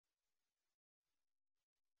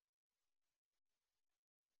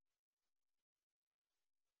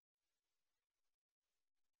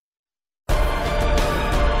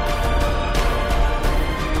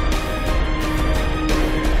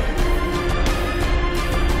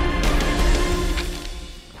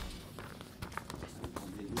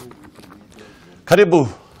Karibu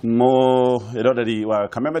mwiroreri wa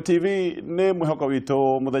Kameme TV ni mwihoko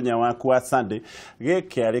witu muthenya waku wa Sunday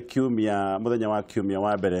giki ari kiumia muthenya wa kiumia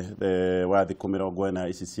wa mbere wa thiku 40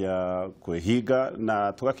 ici cia kwihinga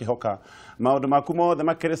na tugakihoka maundu maku mothe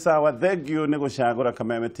makiri sawa. Thengio ni gucagura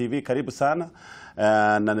Kameme TV. Karibu sana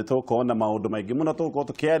na nitukuona maundu maingi muno tuko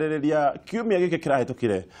tukiaririria kiumia giki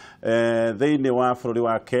kirahitukire thiini wa bururi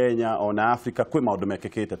wa Kenya ona Africa kwi maundu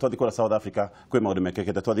mekikite. Twathi kura South Africa kwi maundu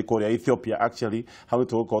mekikite, twathi kura Ethiopia actually hau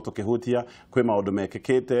tuko tukihutia kwi maundu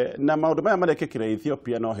mekikite, na maundu maya marekikire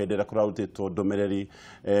Ethiopia no hendera kurautitwo ndumiriri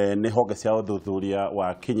ni honge cia uthuthuria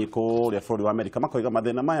wa kinyiku ria bururi wa America makoiga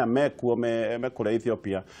mathina maya mekuo mekura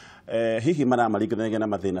Ethiopia hihi maramaringanagia na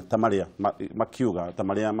mathina ta maria makiuga ta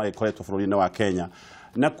maria magikoretwo bururi-ini wa Kenya.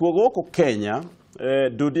 Na kuo guku Kenya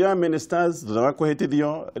Dudia ministers thutha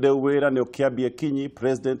kuhitithio riu wira ni ukiambia kinyi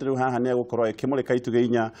president riu haha ni agukorwo ikimurika ituge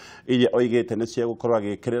inya iria oigite ni cia gukorwo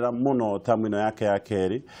agikirira muno tamu yake ya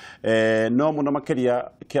keri no muno makiria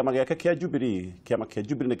kiama giake kia Jubilee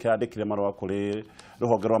ni kirandikire marua kuri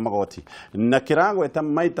ruhonge rwa magoti na kiragweta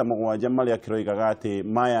maita mugwanja maria kiroigaga ati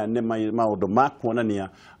maya ni maundu ma kuonania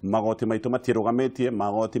magoti maitu matirugamitie,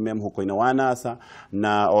 magoti me muhuko-ini wa NASA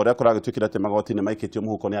na oria kuragitwikira ati magoti ni maikitio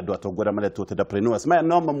muhuko ni andu atongora maria tuote entrepreneurs. Maya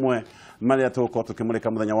no mamwe maria tuko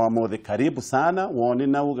tukimurika muthenya wa mothe. Karibu sana woni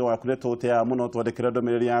na uge waku ri tutea muno twandikira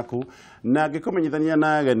ndomereri yaku na ngikumenyithania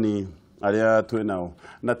na ageni aria twinao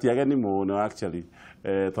na ti ageni muno actually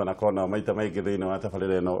twanakona maita maingi thiini wa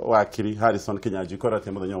tabarira ino. Wakiri Harrison Kinyanjui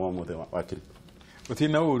korate muthenya wa mothe wakiri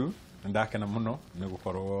utina uru ndakena muno ni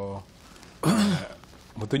gukorwo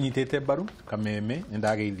mutunyitete baru Kameme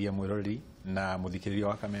nindageithia mwiroreri na muthikiriria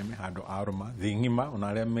wa Kameme handu aruma thingima ona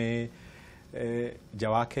aria me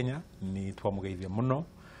jawa Kenya ni twamugeithia muno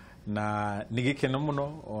na nigikena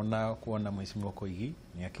muno ona kuona mheshimiwa Koigi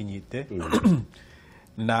ni akinyite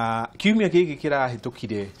na kiumia giki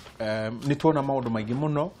kirahitukire ni tuona maundu maingi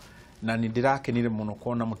muno na ni ndirakenire muno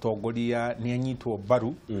kuona mutongoria ni anyitwo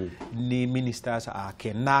baru ni ministers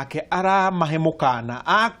ake nake aramahemukana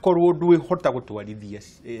akorwo ndwi hota gutwarithia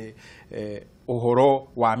uhoro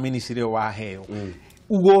wa ministry wa heo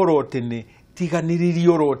ugoro tene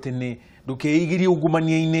tiganiririo rotene ndukeigirie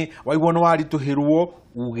ungumania-ini waigua no warituhirwo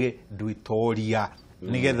uge ndwitoria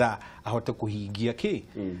nigetha ahote kuhingia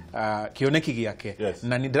kioneki giake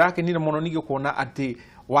na ni ndirakenire muno nigio kuona ati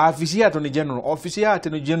wabici yato ni general office yato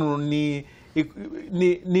ni general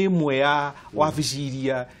ni imwe ya wabici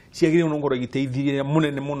iria ciagire no ngoro giteithirie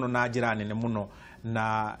munene muno na njira nene muno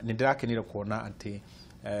na ni ndirakenire kuona ati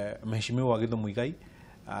mheshimiwa wa Githumu Igai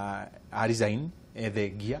resign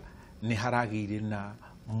ethengia ni haragire na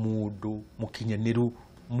mundu mukinyaniru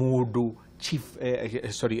mundu chief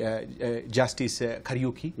justice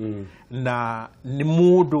Kariuki na ni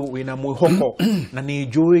mundu wina mwihoko na ni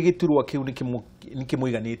njui giturwa kiu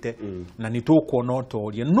nikimuiganite na ni tukuona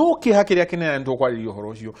utoria no kihakiria kinene ni tukwariria uhoro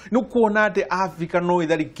ucio ni kuona ati Africa no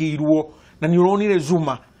itharikirwo na ni uronire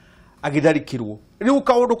Zuma agitharikirwo riu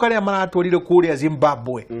kaundu karia maratwarire kuria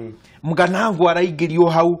Zimbabwe Mganangwa araingirio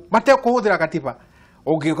hau matekuhuthira katiba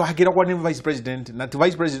ungihakira kwa ni vice president na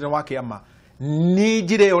vice president wake ama ni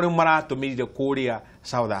njire ore maratumirire kuria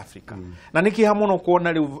South Africa na niki hamuno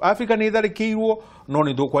kuona riu Africa ni itharikirwo no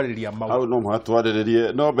ni tukwariria mau au no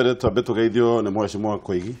mwatwariririe no mbere twambe tugeithio ni mheshimiwa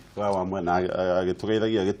Koigi Wamwere na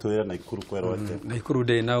agitugeithagia agitwira na ikuru kwerwete na ikuru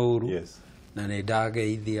de na uru na ni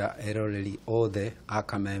ndageithia eroreri othe a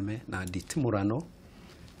Kameme na Nditimurano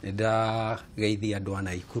ni ndageithia andu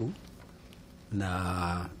ana ikuru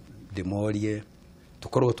na ndimorie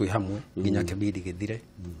tukorwo twi hamwe nginya kibindi githire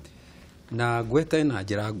na gwete na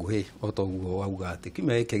njira nguhi otoguo wauga ati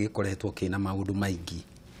kiumia giki gikoretwo kina maundu maingi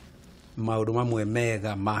maundu mamwe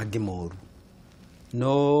mega mangi moru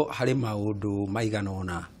no hari maundu maigana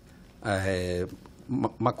ona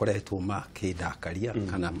makoretwo makindakaria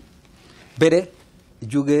kana mbere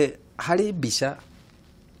njuge hari mbica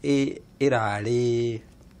irari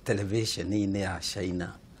television-ini ya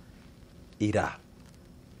China ira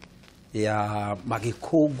ya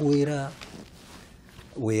magikungwira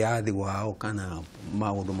wiathi wao kana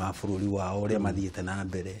maundu ma bururi wao ria mathiete na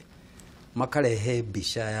mbere makarehe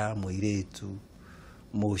mbica ya muiritu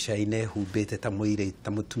mucaine humbite ta muiritu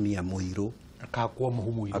ta mutumia muiru akahakwo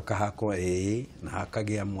muhumuiru akahakwo na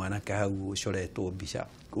akagia mwana kahau ucoretwo mbica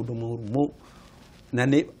undu mu na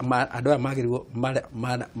ni andu aya magirwo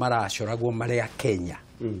maracoragwo maria Kenya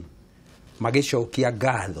magicokia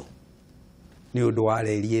ngatho ni undu wa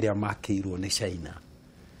reri iria makirwo ni China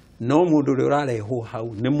no mundu uri urarehwo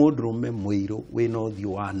hau ni mundu rume muiru wina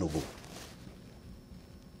uthio wa nugu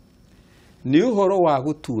nĩ ũhoro wa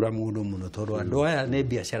gũtura mũndũ mũno tondũ andũ aya nĩ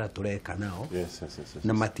biacara tũreka nao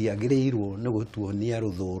na matiagĩrĩirwo nĩ gũtuonia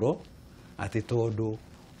rũthũro atĩ tondũ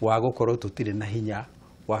wa gũkorwo tũtirĩ na hinya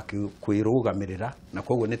wa kwĩrũgamĩrĩra na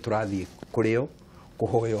koguo nĩ tũrathiĩ kũrĩo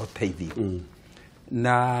kũhoya ũteithio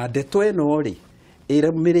na ndeto ĩno rĩ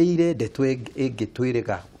ĩrũmĩrĩire ndeto ĩngĩ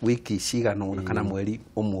twĩrĩga wiki cigana ũna kana mweri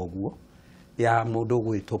ũmwe ũguo ya mũndũ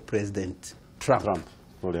gwĩtwo President Trump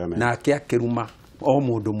nake akĩruma o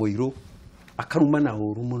mũndũ mũirũ akaruma na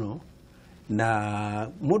ũru mũno na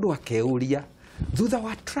mũndũ akeuria thutha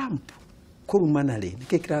wa Trump kũrumana rĩ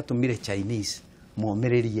nĩkĩ kĩratũmire Chinese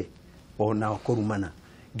momĩrĩrie ona kũrumana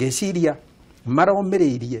ngeciria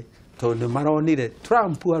maromĩrĩirie tondũ maronire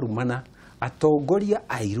Trump arumana atongoria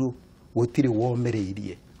airũ gũtirĩ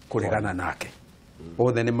womĩrĩirie kũregana nake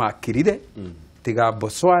othe nĩ makirire tiga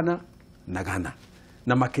Botswana na Ghana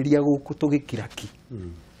na makĩria gũkũ tũgĩkiraki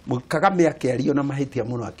Kagame akĩario na mahĩtia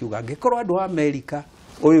mũno akiuga angĩkorwo andũ a Amerika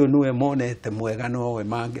ũyũ nĩwe monete mwega nowe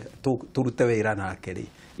mange tũrute wĩra nake rĩ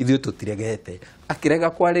ithuĩ tũtiregete akĩrega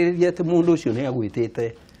kwarĩrĩria atĩ mũndũ ũcio nĩ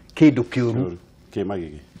agwĩtĩte kĩndũ kĩũru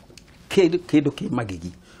kĩndũ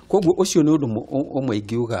kĩmagigi koguo ũcio nĩ ũndũ ũmwe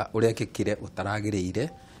ingiuga ũrĩa kĩkire ũtaragĩrĩire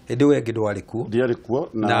hĩndĩ ĩyo ĩngĩ ndwarĩ kuo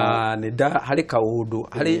na nĩ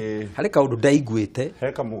harĩ kaũndũ ndaiguĩte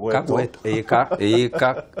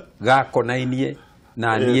gakonainie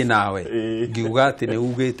na niĩ nawe ngiuga atĩ nĩ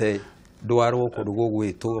ugĩte ndwarwo kũndũ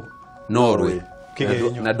gũgwĩtwo Norway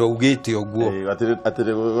na ndaugĩte ũguo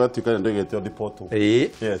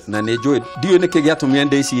na nĩ njũĩ ndiũĩ nĩkĩ gĩatũmire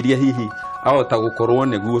ndĩcirie hihi ahota gũkorwo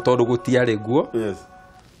nĩguo tondũ gũtiarĩ guo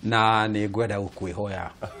na nĩ ngwenda gũkwĩhoya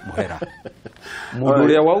mũhera mũndũ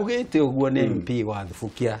ũrĩa waugĩte ũguo nĩ MP wa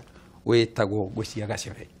Thubukia wĩtagwo Ngũcia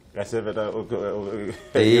Gacebe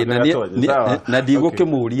na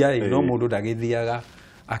ndigũkĩmũria no mũndũ ndagĩthiaga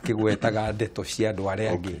akĩgwetaga ndeto cia andũ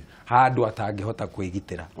arĩa angĩ handũ atangĩhota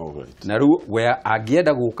kwĩgitĩra na rĩu we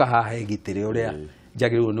angĩenda gũka haha egitĩre ũrĩa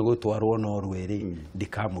njagĩrĩirwo nĩ gũtwarwo Norway rĩ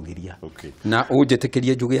ndikamũgiria na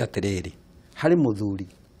ũnjĩtĩkĩrie njuge atĩrĩrĩ harĩ mũthuri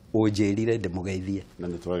ũnjĩrire ndĩmũgeithie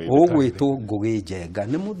ũgwĩtwo Ngũgĩ Njenga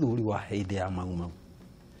nĩ mũthuri wa hĩndĩ ya mau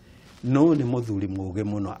no nĩ mũthuri mũũgĩ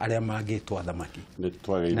mũno arĩa mangĩtwa thamaki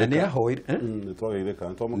na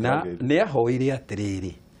nĩ ahoire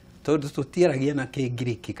atĩrĩrĩ tondũ tũtiaragia na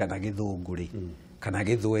Kĩngiriki kana Gĩthũngũ rĩ kana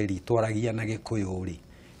Gĩthweri twaragia na Gĩkũyũ rĩ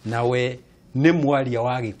nawe nĩ mwaria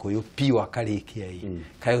wa Gĩkũyũ piũ akarĩkia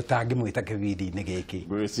kaĩ ũtangĩmwĩta kĩbindi-inĩ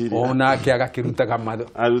gĩkĩ onake agakĩrutaga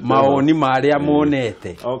mawoni marĩa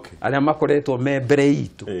monete arĩa makoretwo me mbere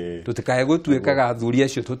itũ tũtikae gũtuĩkaga athuri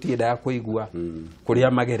acio tũtiendaga kũigua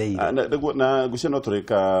kũrĩa magereire na Ngũcia no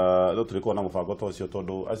tũrĩkorwo na mũbango ta ũcio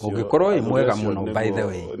tondũ acio ũngĩkorwo wĩ mwega mũno by the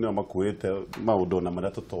way nĩo makuĩte maũndũ na marĩa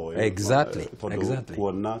tũtoĩ exactly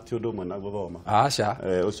kuona ti ũndũ ũmwe na gũthoma aca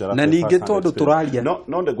na ningĩ tondũ tũraria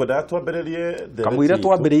no ngwendaga twambĩrĩrie kamũira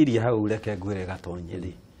twambĩrĩirie hau reke ngwĩre gatonye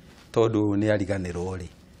rĩ tondũ nĩ ariganĩrwo rĩ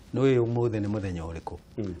nĩ ũmũthĩ nĩ mũthenya ũrĩkũ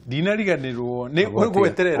ndinariganĩrwo nĩ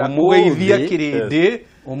gwĩterera kũgeithia kĩrĩndĩ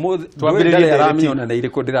twambĩrĩrie aramĩona na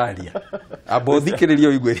irĩkũ ndĩraria amba ũthikĩrĩrie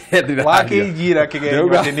ũigue rĩrĩa ndĩraria wakĩingira kĩgeithio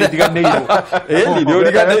atĩ nĩ ndiganĩirwo ĩni nĩ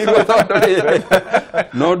ũriganĩirwo tondũ rĩrĩ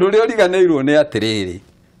na ũndũ ũrĩa ũriganĩirwo nĩ atĩrĩrĩ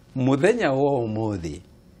mũthenya wa ũmũthĩ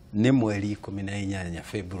nĩ mweri 18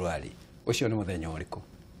 February ũcio nĩ mũthenya ũrĩkũ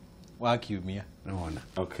wa kiumia nona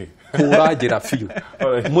kũra njĩra biũ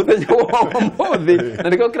mũthenya wa ũmũthĩ na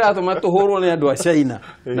nĩkĩo kĩratũma tũhũrwo nĩ andũ a China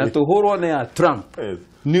na tũhũrwo nĩ a Trump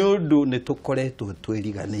nĩ ũndũ nĩ tũkoretwo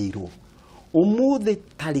twĩriganĩirwo ũmũthĩ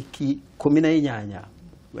tarĩki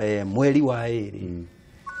 18 mweri wa ĩrĩ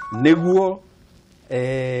nĩguo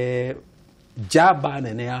njamba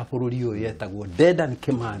nene ya bũrũri ũyũ yetagwo Dedan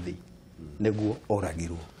Kimathi nĩguo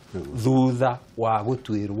oragirwo thutha wa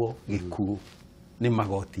gũtuĩrwo gĩkuũ nĩ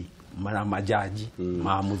magoti mara majaji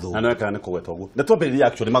ma mũthũngũ ana kana kũgweta ũguo na twambĩrĩria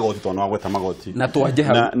actually magoti tondũ no gweta magoti na twanjĩ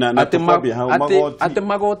hau atĩ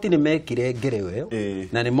magoti nĩ mekire ngero ĩyo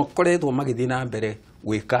na nĩ makoretwo magĩthiĩ na mbere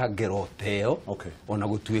gwĩka ngero teo ona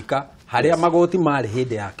gũtuĩka harĩa magoti marĩ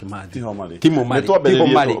hĩndĩ ya Kimathi timo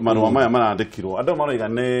marĩ marũa maya marandĩkirwo andũ maroiga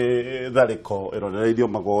nĩ tharĩko ĩrorereirio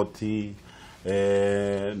magoti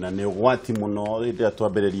na nĩ ũgwati mũno rĩrĩa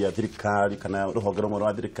twambĩrĩria thirikari kana rũhonge rũmwe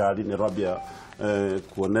rwa thirikari nĩ rwambia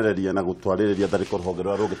kuonereria na gũtwarĩrĩria tharĩko rũhonge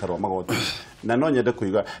rwa rũngĩ tarwa magoti na no nyende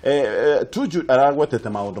kũiga Tuju aragwetete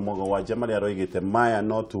maũndũ mũgwanja marĩa aroigĩte maya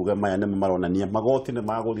no tuge maya nĩ maronania magoti nĩ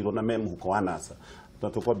magũrirwo na me mũhuko wa NASA na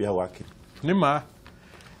tũkwambia hau wakiri nĩ ma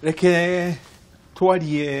reke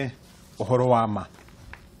twarie ũhoro wa ma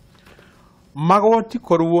magoti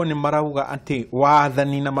korwo nĩ marauga atĩ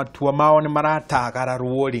wathani na matua mao nĩ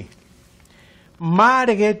maratagararwo rĩ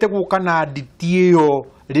maregete gũka na nditi ĩyo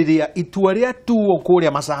rĩrĩa itua rĩa tuo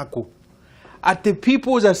kũrĩa Masaku atĩ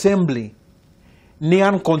People's Assembly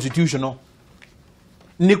nĩ unconstitutional,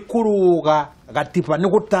 nĩ kũrũga gatiba, nĩ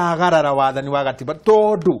gũtagarara wathani wa gatiba,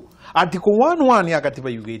 tondũ article 1.1 ya gatiba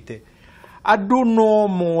yugĩte andũ no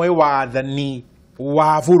moe wathani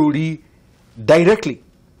wa bũrũri directly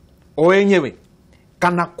o enyewe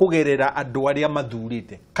kana kũgerera andũ arĩa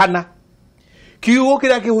mathurĩte, kana kiugo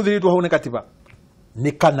kĩrĩa kĩhũthĩrĩtwo hau nĩ gatiba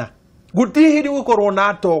nĩ kana. Gũtirĩ gũkorwo na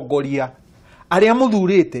atongoria arĩa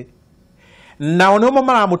mũthurĩte nao nĩo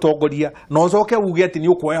maramũtongoria na ũcoke uge atĩ nĩ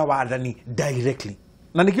ũkuoya wathani directly.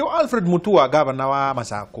 Na nĩkĩo Alfred Mutua, gavana wa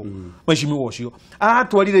Masaku, mheshimiwa ũcio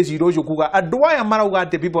atwarire cira ũcio kuga andũ aya marauga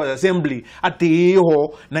atĩ People's Assembly atĩ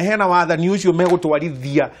ĩho na hena wathani ũcio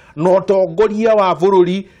megũtwarithia na ũtongoria wa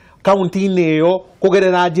bũrũri kaunti-inĩ ĩyo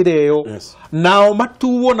kũgerera njĩra ĩyo, nao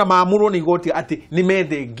matuo na maamũrwo nĩ igoti atĩ nĩ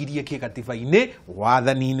methengirie kĩgatiba-inĩ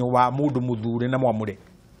wathani-inĩ wa mũndũ mũthure na mwamũre.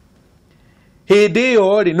 Hĩndĩ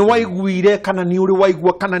ĩyo rĩ, nĩ waiguire kana nĩ ũrĩ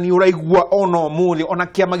waigua kana nĩ ũraigua ona ũmũthĩ ona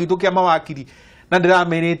kĩama gitũ kĩa mawakiri na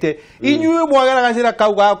ndĩramenete inyuĩ mwagera gacĩra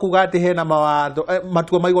kau gakuga atĩ hena mawatho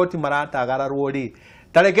matua ma igoti maratagararwo rĩ,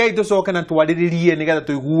 tarekei tũcoke na twarĩrĩrie nĩgetha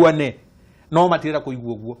tũiguane. No matirenda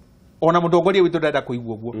kũigua ũguo, ona mũtongoria witũ ndarenda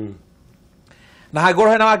kũigua ũguo. Na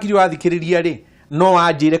hangĩkorwo hena wakiri wathikĩrĩria rĩ, no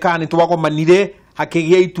anjĩre kana nĩ twagomanire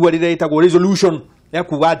hakĩgĩa itua rĩrĩa rĩtagwo resolution ya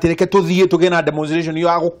kuga atĩ reke tũthiĩ tũgĩe na demonstration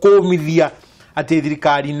ya gũkũmithia atĩ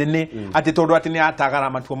thirikari nene atĩ tondũ atĩ nĩ atagara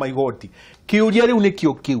matua ma igoti. Kĩũria rĩu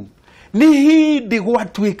nĩkĩo kĩu, nĩ hĩndĩ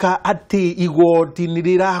gwatuĩka atĩ igoti nĩ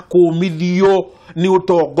rĩrakũmithio nĩ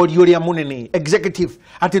ũtongoria ũrĩa mũnene executive,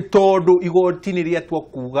 atĩ tondũ igoti nĩ rĩatua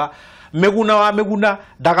kuga Meguna wa Meguna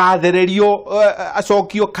ndagathererio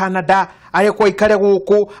acokio Canada arekwo ikare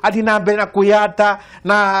gũkũ atĩ na mbere na kwĩyata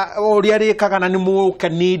na ũrĩa rĩkaga na nĩ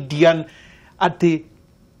Mũcanadian, atĩ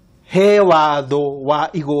he watho wa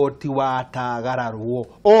igoti watagararwo.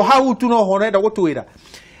 O hau tu no honenda gũtwĩra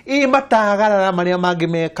matagarara marĩa mangĩ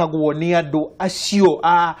mekagwo nĩ andũ acio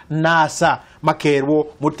a NASA makerwo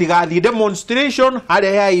mũtigathiĩ demonstration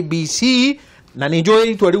harĩa ya IBC, na nĩ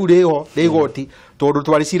njũĩ itua rĩu rĩho rĩa igoti tondũ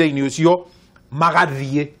twarĩ cira-inĩ ũcio,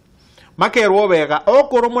 magathiĩ makerwo wega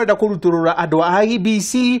okorwo mwenda kũrutũrũra andũ a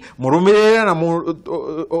IBC mũrũmĩrĩre na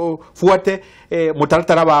buate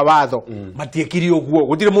mũtaratara wa watho. Matiekire ũguo,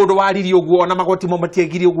 gũtirĩ mũndũ waririe ũguo, ona magoti mo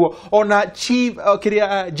matiekire ũguo, ona chief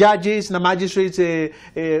judges na magistrates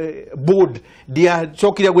board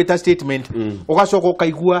ndiacokire gwĩta statement. Ũgacoka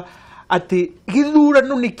ũkaigua atĩ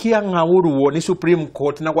gĩthurano nĩ kĩang'aũrwo nĩ Supreme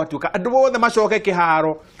Court na gwatuĩka andũ othe macoke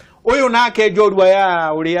kĩharo. Ũyũ nake njorua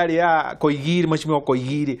ya ũrĩa arĩ ya Koigi, mheshimiwa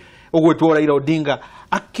Koigi ũgwĩtwo Raila Odinga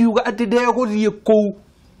akiuga atĩ ndegũthiĩ kũu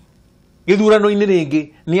gĩthurano-inĩ rĩngĩ,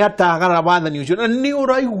 nĩ atagarara wathani ũcio. Na nĩ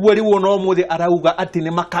ũraigua rĩu ona ũmũthĩ arauga atĩ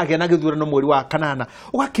nĩ makagĩa na gĩthurano mweri wa kanana.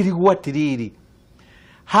 Ũgakĩrigwo atĩrĩrĩ,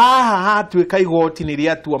 haha hatuĩka igoti nĩ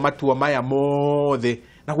rĩatua matua maya mothe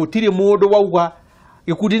na gũtirĩ mũndũ wauga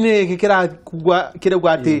gĩkundi-inĩ gĩkĩ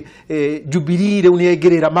kĩrauga atĩ Jubilee rĩu nĩ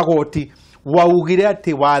aingĩrĩra magoti, waugire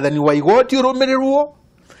atĩ wathani wa igoti ũrũmĩrĩrwo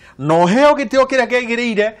no heo gĩtĩo kĩrĩa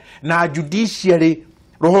kĩagĩrĩire na judiciary,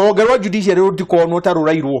 rũhonge rwa judiciary rũtikonwo ta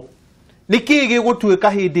rũrairwo. Nĩkĩ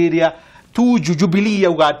gĩgũtuĩka hĩndĩ ĩrĩa tu Jubilee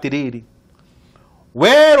yauga atĩrĩrĩ,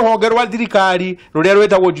 we rũhonge rwa thirikari rũrĩa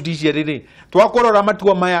rwĩtagwo judiciary rĩ, twakũrora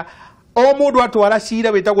matua maya o mũndũ atwara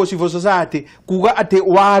cira wĩtagwo civil society kuga atĩ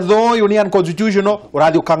watho ũyũ nĩ unconstitutional,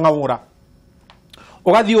 ũrathiĩ ũkang'aũra.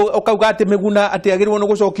 Ũgathiĩ ũkauga atĩ Meguna atĩ agĩrĩirwo nĩ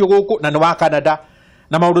gũcokio gũkũ na nĩ wa Canada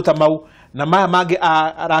na maũndũ ta mau. Na maya mangĩ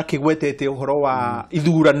arakĩgwetete ũhoro wa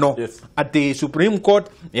ithurano atĩ Supreme Court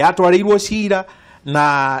yatwarĩirwo cira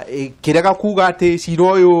na kĩrega kuga atĩ cira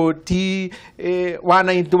ũyũ ti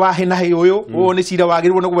wa henahe ũyũ nĩ cira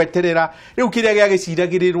wagĩrĩirwo nĩ gweterera. Rĩu kĩrĩa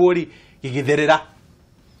gĩagĩciragĩrĩrwo rĩ gĩgĩtherera.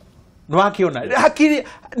 Nĩwakĩona hakiri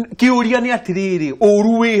kĩũria nĩ atĩrĩrĩ,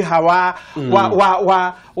 ũru wĩha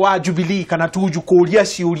wa Jubilee kana Tuju kũria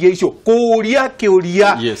ciũria icio, kũria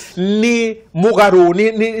kĩũria nĩ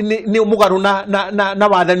mũgarũ na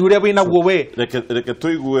wathani ũrĩa wĩnaguo we. Reke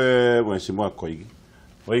tũigue mheshimiwa Koigi.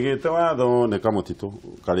 Waigĩte watho nĩ kamũtitũ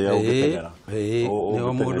karĩa ũngĩteng'era.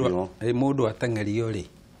 Mũndũ ateng'erio rĩ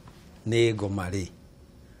nĩ ngoma rĩ,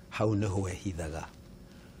 hau nĩho ehithaga.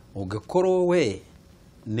 Ũngĩkorwo we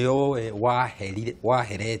nĩowe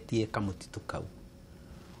waheretie kamũtitũ kau,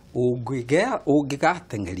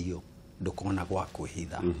 ũngĩgateng'erio ndũkona gwa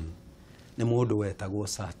kwĩhitha. Nĩ mũndũ wetagwo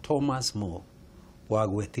Sir Thomas More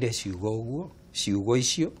wagwetire ciugo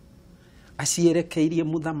icio acierekeirie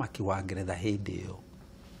mũthamaki wa Ngeretha hĩndĩ ĩyo,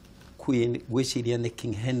 gwĩciria nĩ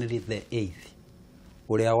King Henry the VIII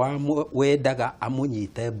uria wendaga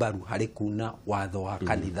amunyite mbaru harĩ kuna watho wa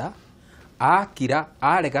kanitha akira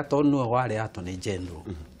arega tondu niwe warĩ attorney general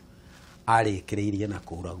arĩkĩrĩirie na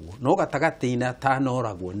kũragwo no gatagati-inĩ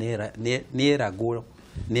atanoragwo nĩeragwo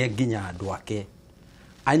nĩ nginya andũ ake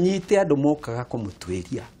anyite andũ mokaga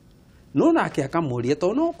kũmũtuĩria no nake akamũria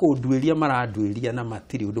tondũ no kũnduĩria maranduĩria na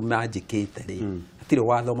matirĩ ũndũ manjĩkĩte rĩ matirĩ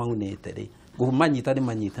watho maunĩte rĩ ngũmanyita nĩ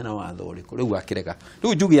manyite na watho ũrĩkũ rĩu akĩrega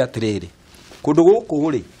rĩu njuge atĩrĩrĩ kũndũ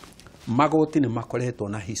gũkũ rĩ magoti nĩ makoretwo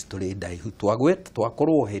na history ndaihu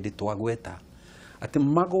twakorwo hĩndĩ twagweta atĩ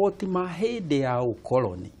magoti ma hĩndĩ ya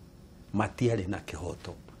ũkoroni matiarĩ na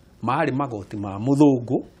kĩhoto marĩ magoti ma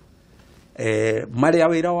mũthũngũ marĩa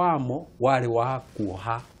wĩra wamo warĩ wa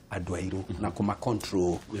kuoha andũ airũ na kũma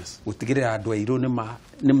control gũtigĩrĩra andũ airũ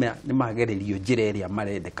nĩ magererio njĩra ĩrĩa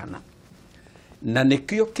marendekana na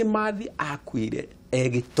nĩkĩo Kĩmathi akuire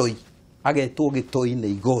egĩtoi agetwo gĩtoi nĩ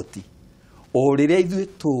igoti o rĩrĩa ithuĩ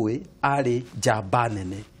tũĩ arĩ njamba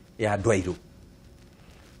nene ya andũ airũ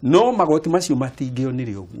no magoti macio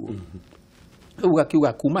matingĩonire ũguo rĩu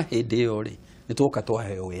gakiuga kuma hĩndĩ ĩyo rĩ nĩtwoka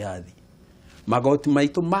twaheo wĩyathi magoti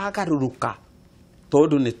maitũ magarũrũka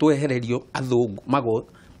tondũ nĩ twehererio athũngũ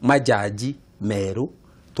majaji merũ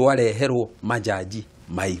twareherwo majaji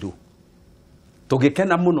mairũ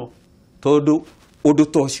tũgĩkena mũno tondũ ũndũ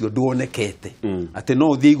ta ũcio nduonekete atĩ no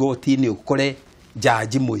ũthiĩ igoti-inĩ ũkore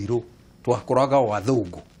jaji mũirũ twakoraga o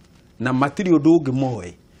athũngũ na matirĩ ũndũ ũngĩ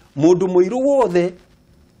moĩ mũndũ mũirũ wothe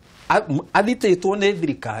athitĩtwo nĩ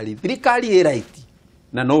thirikari ĩ right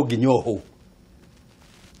na no nginya oho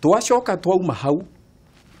twacoka twauma hau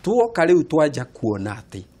tuoka rĩu twanja kuona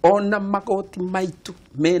atĩ ona magoti maitũ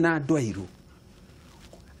mena andũ airũ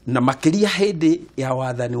na makĩria hĩndĩ ya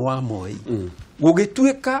wathani wa Moi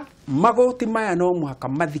gũgĩtuĩka magoti maya no mũhaka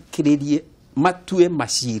mathikĩrĩrie matue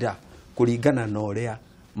macira kũringana na ũrĩa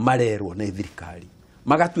marerwo nĩ thirikari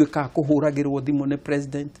magatuĩka kũhũragĩrwo thimũ nĩ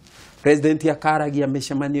president akaragia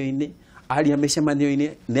mĩcemanio-inĩ aria mĩcemanio-inĩ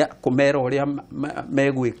nĩ kũmera ũrĩa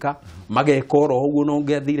megwĩka mageka oro ũguo no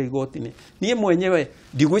ngĩathire igoti-inĩ niĩ mwenyewe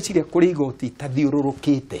ndigwĩciria kũrĩ igoti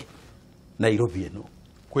tathiũrũrũkĩte Nairobi ĩno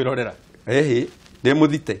kwĩrorera ndĩ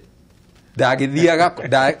mũthite ndagĩthiaga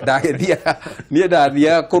niĩ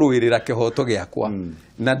ndathiaga kũrũĩrĩra kĩhoto gĩakwa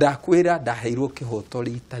na ndakwĩra ndaheirwo kĩhoto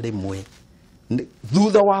rita rĩmwe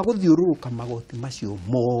thutha wa gũthiũrũrũka magoti macio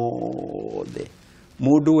mothe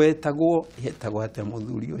mũndũ wetagwo atĩ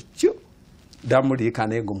mũthuri ũcio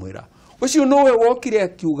ndamũririkana ngũmwĩra ũcio nowe wokire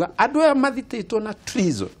akiuga andũ aya mathitĩtwo na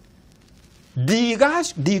treason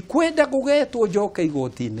ndikwenda gũgetwo njoke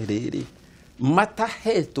igoti-inĩ rĩrĩ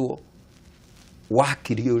matahetwo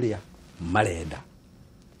wakiri ũrĩa marenda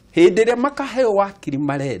hĩndĩ ĩrĩa makaheo wakiri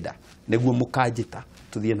marenda nĩguo mũkanjĩta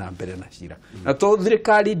tuthiĩ na mbere na cira na to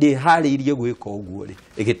thirikari ndĩharĩirie gwĩka ũguo rĩ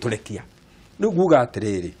ĩgĩtũrekia rĩu nguga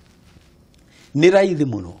atĩrĩrĩ nĩ raithi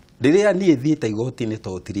mũno rĩrĩa niĩ thiĩte igoti-inĩ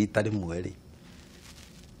to ti rita rĩmwe rĩ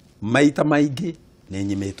maita maingĩ nĩ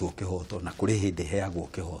nyimĩtwo kĩhoto na kũrĩ hĩndĩ heagwo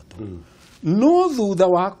kĩhoto no thutha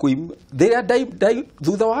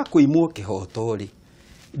wa kũimwo kĩhoto rĩ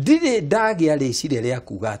ndirĩ ndagĩa rĩciria rĩa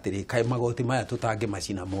kuga atĩrĩ kaĩ magoti maya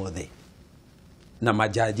tũtangĩmacina mothe na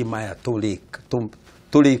majaji maya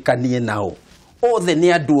tũrĩkanie nao othe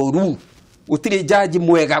nĩ andũ oru gũtirĩ jaji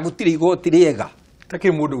mwega gũtirĩ igoti rĩega takĩ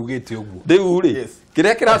mũndũ ugĩte ũguo rĩu rĩ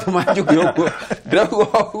kĩrĩa kĩratũma njuge ũguo ndĩrauga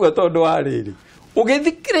ũguo tondũ wa rĩrĩ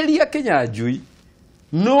ũgĩthikĩrĩria Kinyanjui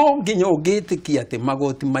no nginya ũngĩtĩkia atĩ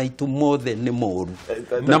magoti maitũ mothe nĩ moru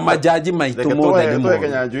na majaji maitũ mothe nĩ moru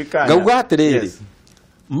ngauga atĩrĩrĩ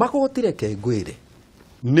magoti reke ngwĩre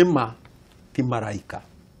nĩma ti maraika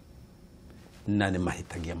na nĩ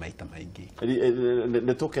mahĩtagia maita maingĩ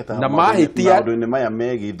nĩ tũketa na mahĩtia maũndũ-inĩ maya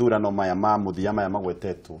megiĩ ithurano maya ma mũthia maya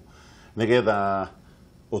magwetetwo nĩgetha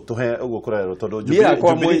ũtũhe ũguo kũrerwo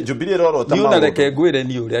tondũ Jubilee roro ta maũndũ reke ngwĩre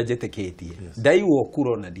niĩ ũrĩa njĩtĩkĩtie ndaigwo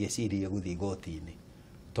kura na ndiecirie gũthiĩ igoti-inĩ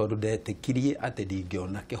tondũ ndetĩkirie atĩ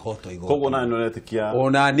ndingĩona kĩhoto igoti koguo na nĩ ũretĩkia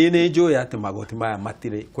ona niĩ nĩ njũĩ atĩ magoti maya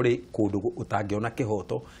matirĩ kũrĩ kũndũ ũtangĩona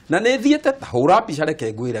kĩhoto na nĩ thiĩte ta hũra mbica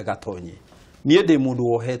reke ngwĩre gatonye niĩ ndĩ mũndũ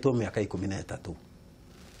wohetwo mĩaka 13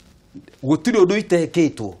 gũtirĩ ũndũ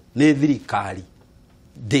itekĩtwo nĩ thirikari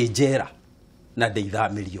ndĩ njera na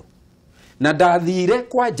ndĩithamĩrio na ndathire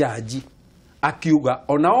kwa jaji akiuga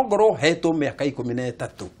ona ongorwo hetwo mĩaka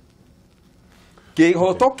 13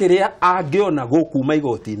 kĩhoto kĩrĩa angĩona gũkuma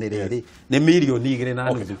igoti-inĩ rĩrĩ nĩ mirioni 2 na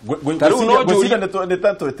nuthu tarĩu no njũria nĩ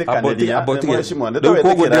tatwĩtĩkanĩria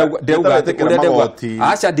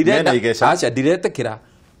aca ndiretĩkĩra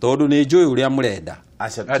tondũ nĩ njũĩ ũrĩa mũrenda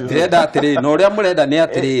ndirenda atĩrĩrĩ na ũrĩa mũrenda nĩ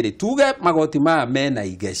atĩrĩrĩ tuge magoti maya mena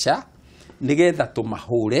igeca nĩgetha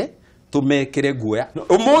tũmahũre tumekire guoya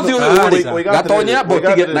umuthi uyu gatonya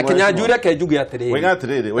botige na Kinyanjui reke njuge atiriri wega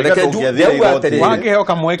atiriri wega ngiathire igoti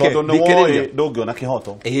wangehoka mweke ndungiona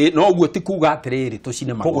kihoto no uguo ti kuga atiriri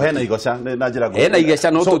tucine magoti koguo hena igoca na njira ngoti hena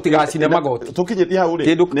igoca no tutigacine magoti tukinyitie hau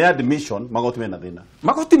ri ni admission magoti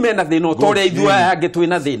mena thina utore ithua yange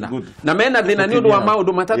twina thina na mena thina ni undu wa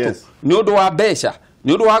maundu matatu ni undu wa mbeca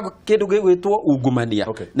ni undu wa kindu gigwitwo ungumania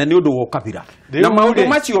na ni undu wa kabira na maundu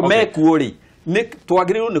macio mekuo ri ni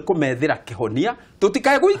twagiriru ni kumethira kihonia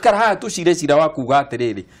tutikae guikara haha tucire cira wa kuga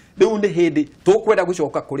atiriri riu ni hindi tukwenda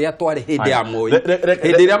gucoka kuria twari hindi ya moyo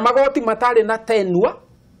hindi ria magoti matari na tenua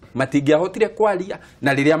matingiahotire kwaria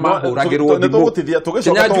na riria mahuragirwo thimu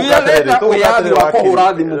Kinyanjui arenda wiyathi wa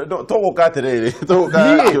kuhura thimu tuguka atiriri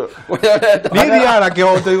ni ara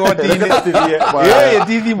kihoto igoti-ini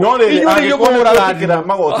ti thimu inyuri gukuhura thimu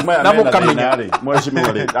magoti maya na mukamenya ri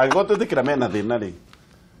mweshimiwa ri agigoto tikira mena thina ri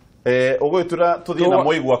ugwitura tuthie na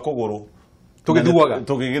moigwa kuguru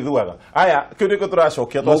tugigithuaga aya kiuriko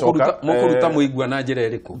turacokia twacoka mukuruta muigwa na njira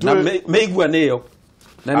iriku na meigwa niyo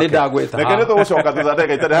na ni ndagweta ha rekere tugucoka thutha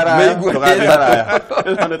ndeka itari haraya tugathi haraya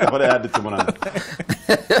nĩ tũhore ya Nditimurano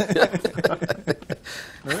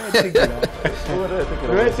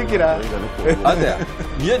wetikira atia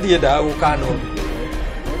niĩ ndiendaga gũkana